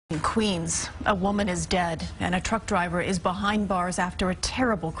In Queens, a woman is dead and a truck driver is behind bars after a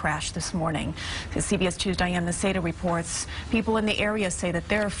terrible crash this morning. As CBS 2's Diane Macedo reports, people in the area say that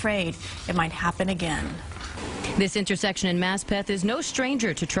they're afraid it might happen again. This intersection in Macedo is no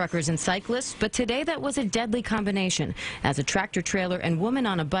stranger to truckers and cyclists, but today that was a deadly combination as a tractor trailer and woman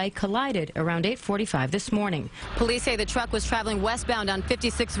on a bike collided around 8:45 this morning. Police say the truck was traveling westbound on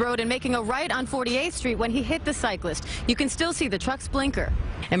 56th Road and making a right on 48th Street when he hit the cyclist. You can still see the truck's blinker.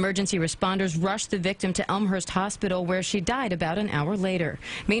 Emergency responders rushed the victim to Elmhurst Hospital, where she died about an hour later.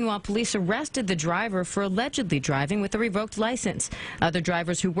 Meanwhile, police arrested the driver for allegedly driving with a revoked license. Other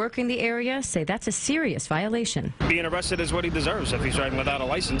drivers who work in the area say that's a serious violation. Being arrested is what he deserves if he's driving without a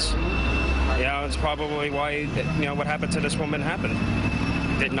license. Yeah, it's probably why, what happened to this woman happened.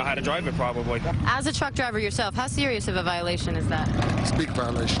 Didn't know how to drive it, probably. As a truck driver yourself, how serious of a violation is that? It's a big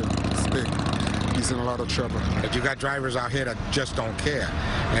violation. It's big. He's in a lot of trouble. But you got drivers out here that just don't care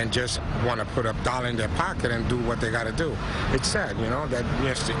and just want to put a dollar in their pocket and do what they got to do. It's sad,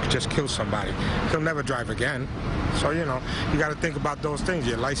 that just kill somebody. He'll never drive again. So, you got to think about those things.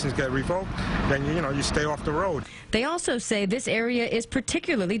 Your license get revoked, then, you stay off the road. They also say this area is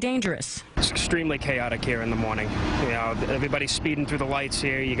particularly dangerous. It's extremely chaotic here in the morning. Everybody's speeding through the lights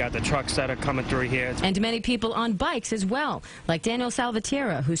here. You got the trucks that are coming through here. And many people on bikes as well, like Daniel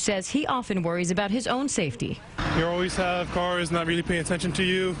Salvatierra, who says he often worries about his own safety. You always have cars not really paying attention to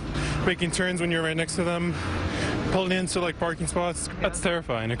you, making turns when you're right next to them, pulling into like parking spots. That's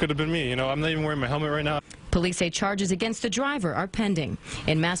terrifying. It could have been me. I'm not even wearing my helmet right now. Police say charges against the driver are pending.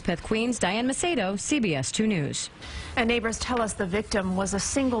 In Macedo, Queens, Diane Macedo, CBS 2 News. And neighbors tell us the victim was a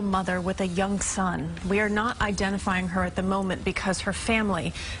single mother with a young son. We are not identifying her at the moment because her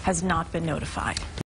family has not been notified.